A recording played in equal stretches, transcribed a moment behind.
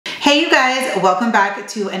Hey you guys, welcome back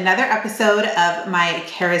to another episode of my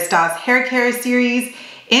Kerastase hair care series.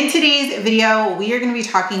 In today's video, we are going to be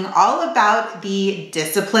talking all about the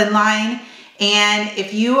Discipline line. And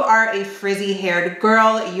if you are a frizzy haired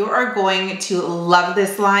girl, you are going to love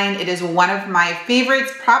this line. It is one of my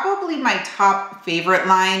favorites, probably my top favorite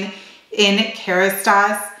line in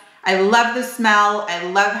Kerastase. I love the smell. I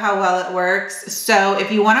love how well it works. So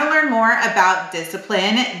if you want to learn more about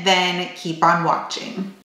Discipline, then keep on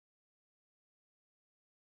watching.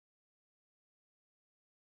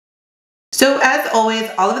 So as always,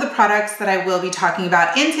 all of the products that I will be talking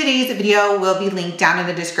about in today's video will be linked down in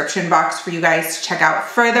the description box for you guys to check out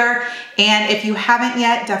further. And if you haven't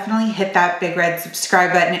yet, definitely hit that big red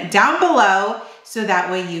subscribe button down below so that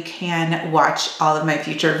way you can watch all of my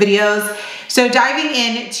future videos. So diving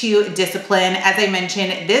into Discipline, as I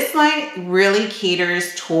mentioned, this line really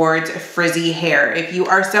caters towards frizzy hair. If you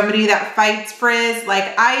are somebody that fights frizz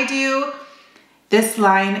like I do, this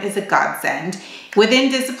line is a godsend.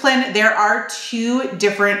 Within Discipline, there are two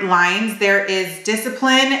different lines. There is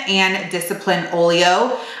Discipline and Discipline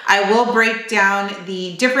Oleo. I will break down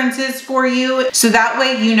the differences for you so that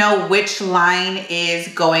way you know which line is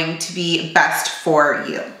going to be best for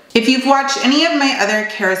you. If you've watched any of my other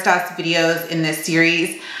Kerastase videos in this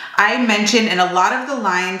series, I mentioned in a lot of the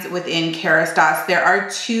lines within Kerastase, there are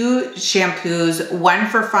two shampoos, one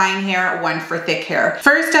for fine hair, one for thick hair.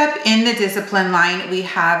 First up in the Discipline line, we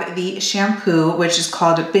have the shampoo, which is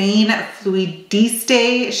called Bain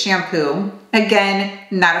Fluidiste Shampoo. Again,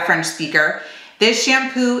 not a French speaker. This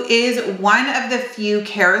shampoo is one of the few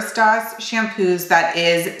Kerastase shampoos that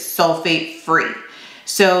is sulfate free.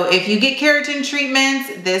 So if you get keratin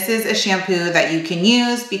treatments, this is a shampoo that you can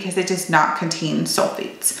use because it does not contain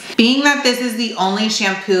sulfates. Being that this is the only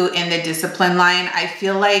shampoo in the Discipline line, I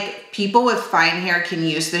feel like people with fine hair can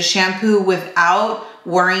use this shampoo without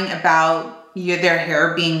worrying about their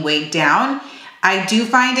hair being weighed down. I do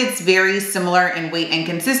find it's very similar in weight and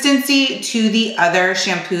consistency to the other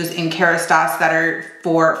shampoos in Kerastase that are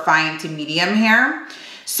for fine to medium hair.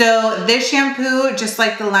 So this shampoo, just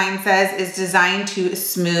like the line says, is designed to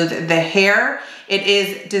smooth the hair. It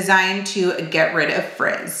is designed to get rid of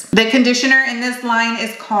frizz. The conditioner in this line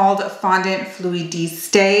is called Fondant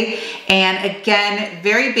Fluidiste. And again,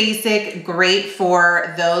 very basic, great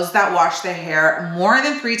for those that wash their hair more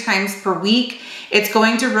than 3 times per week. It's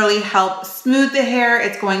going to really help smooth the hair.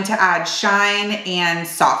 It's going to add shine and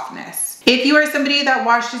softness. If you are somebody that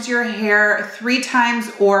washes your hair 3 times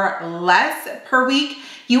or less per week,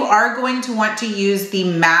 you are going to want to use the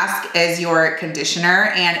mask as your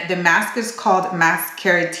conditioner, and the mask is called Mask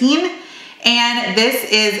Keratin. And this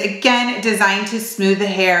is again designed to smooth the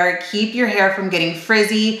hair, keep your hair from getting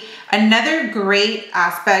frizzy. Another great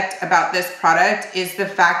aspect about this product is the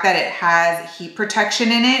fact that it has heat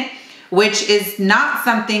protection in it, which is not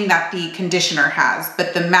something that the conditioner has,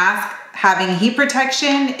 but the mask having heat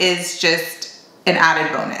protection is just an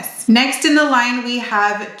added bonus. Next in the line, we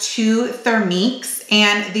have 2 Thermiques.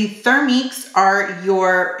 And the Thermiques are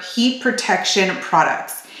your heat protection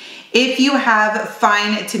products. If you have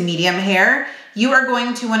fine to medium hair, you are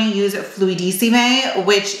going to want to use Fluidissime,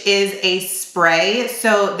 which is a spray.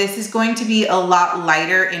 So this is going to be a lot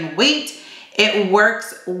lighter in weight. It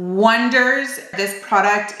works wonders. This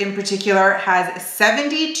product in particular has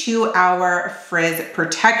 72-hour frizz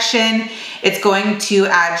protection. It's going to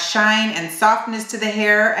add shine and softness to the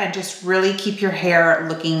hair and just really keep your hair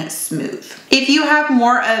looking smooth. If you have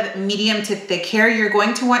more of medium to thick hair, you're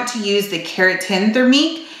going to want to use the Keratin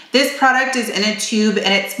Thermique. This product is in a tube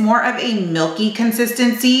and it's more of a milky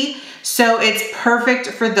consistency. So it's perfect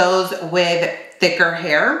for those with thicker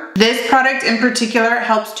hair. This product in particular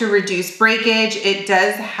helps to reduce breakage. It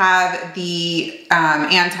does have the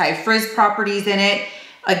anti-frizz properties in it.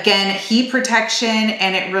 Again, heat protection,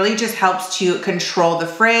 and it really just helps to control the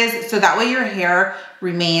frizz so that way your hair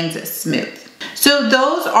remains smooth. So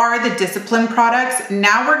those are the Discipline products.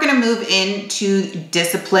 Now we're gonna move into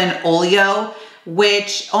Discipline Oleo,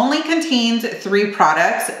 which only contains 3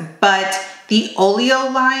 products, but the Oleo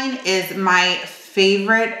line is my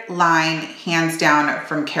favorite line, hands down,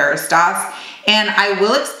 from Kerastase. And I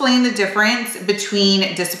will explain the difference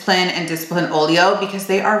between Discipline and Discipline Oleo because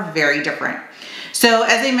they are very different. So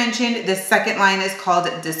as I mentioned, the second line is called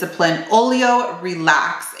Discipline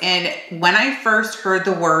Oleo-Relax. And when I first heard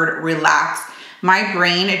the word relax, my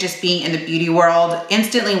brain, just being in the beauty world,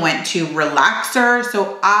 instantly went to relaxer.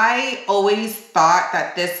 So I always thought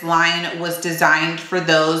that this line was designed for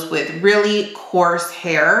those with really coarse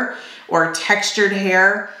hair or textured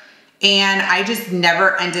hair, and I just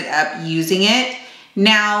never ended up using it.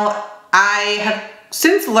 Now, I have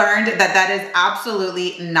since learned that that is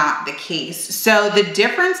absolutely not the case. So the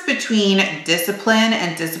difference between Discipline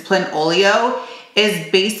and Discipline Oleo is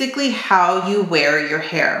basically how you wear your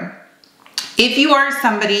hair. If you are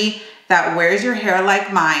somebody that wears your hair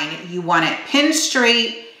like mine, you want it pinned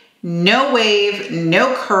straight, no wave,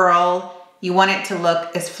 no curl, you want it to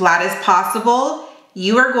look as flat as possible,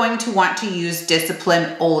 you are going to want to use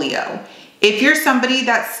Discipline Oleo. If you're somebody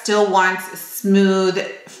that still wants smooth,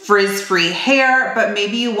 frizz-free hair, but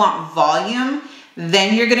maybe you want volume,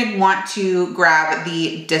 then you're gonna want to grab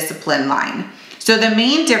the Discipline line. So the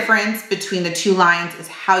main difference between the two lines is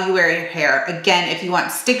how you wear your hair. Again, if you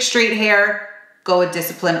want stick straight hair, go with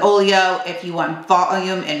Discipline Oleo. If you want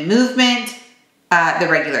volume and movement, the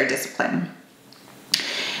regular Discipline.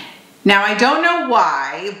 Now, I don't know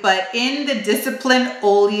why, but in the Discipline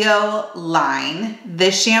Oleo line, the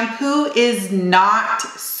shampoo is not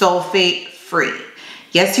sulfate free.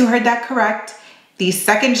 Yes, you heard that correct. The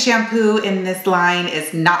second shampoo in this line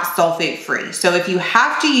is not sulfate free. So if you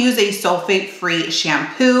have to use a sulfate free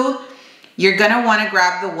shampoo, you're gonna wanna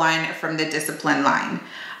grab the one from the Discipline line.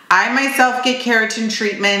 I myself get keratin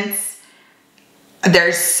treatments.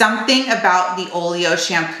 There's something about the Oleo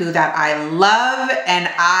shampoo that I love and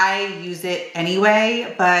I use it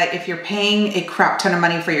anyway, but if you're paying a crap ton of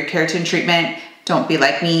money for your keratin treatment, don't be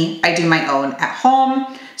like me. I do my own at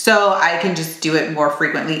home, so I can just do it more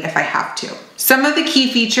frequently if I have to. Some of the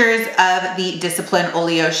key features of the Discipline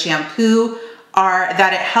Oleo shampoo are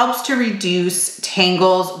that it helps to reduce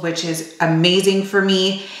tangles, which is amazing for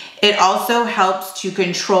me. It also helps to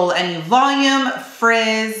control any volume,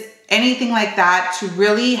 frizz, anything like that, to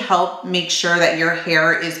really help make sure that your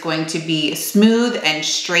hair is going to be smooth and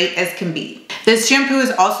straight as can be. This shampoo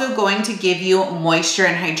is also going to give you moisture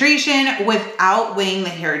and hydration without weighing the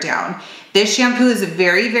hair down. This shampoo is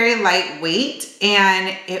very, very lightweight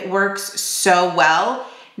and it works so well.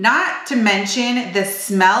 Not to mention the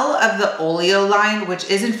smell of the Oleo line, which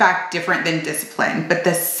is in fact different than Discipline, but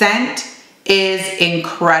the scent is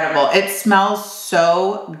incredible. It smells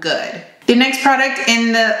so good. The next product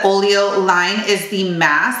in the Oleo line is the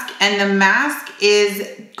mask, and the mask is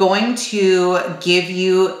going to give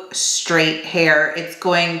you straight hair. It's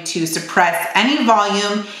going to suppress any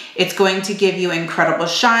volume. It's going to give you incredible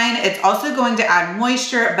shine. It's also going to add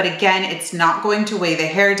moisture, but again, it's not going to weigh the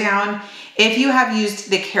hair down. If you have used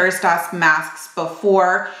the Kerastase masks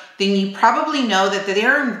before, then you probably know that they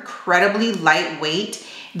are incredibly lightweight.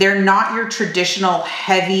 They're not your traditional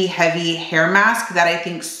heavy hair mask that I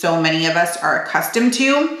think so many of us are accustomed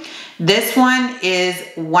to. This one is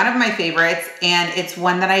one of my favorites, and it's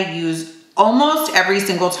one that I use almost every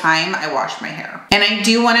single time I wash my hair. And I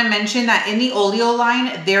do want to mention that in the Oleo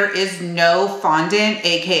line, there is no fondant,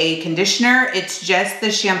 aka conditioner. It's just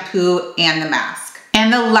the shampoo and the mask.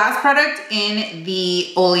 And the last product in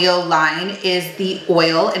the Oleo line is the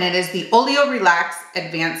oil, and it is the oleo-relax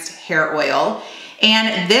advanced hair oil.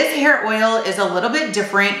 And this hair oil is a little bit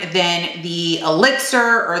different than the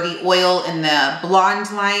elixir or the oil in the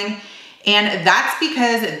blonde line. And that's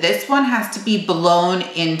because this one has to be blown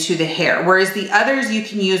into the hair, whereas the others you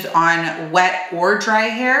can use on wet or dry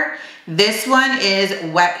hair. This one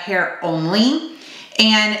is wet hair only.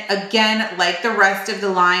 And again, like the rest of the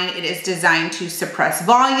line, it is designed to suppress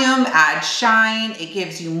volume, add shine. It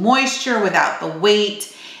gives you moisture without the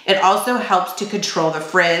weight. It also helps to control the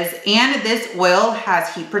frizz, and this oil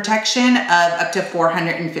has heat protection of up to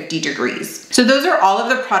 450 degrees. So those are all of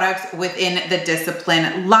the products within the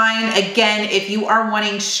Discipline line. Again, if you are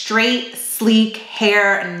wanting straight, sleek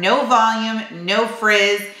hair, no volume, no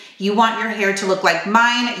frizz, you want your hair to look like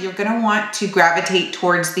mine, you're gonna want to gravitate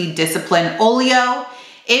towards the Discipline Oleo.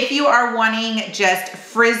 If you are wanting just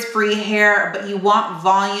frizz-free hair, but you want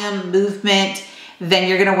volume, movement, then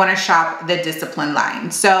you're gonna wanna shop the Discipline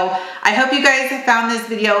line. So I hope you guys have found this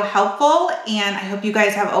video helpful, and I hope you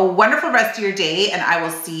guys have a wonderful rest of your day, and I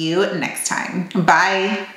will see you next time. Bye.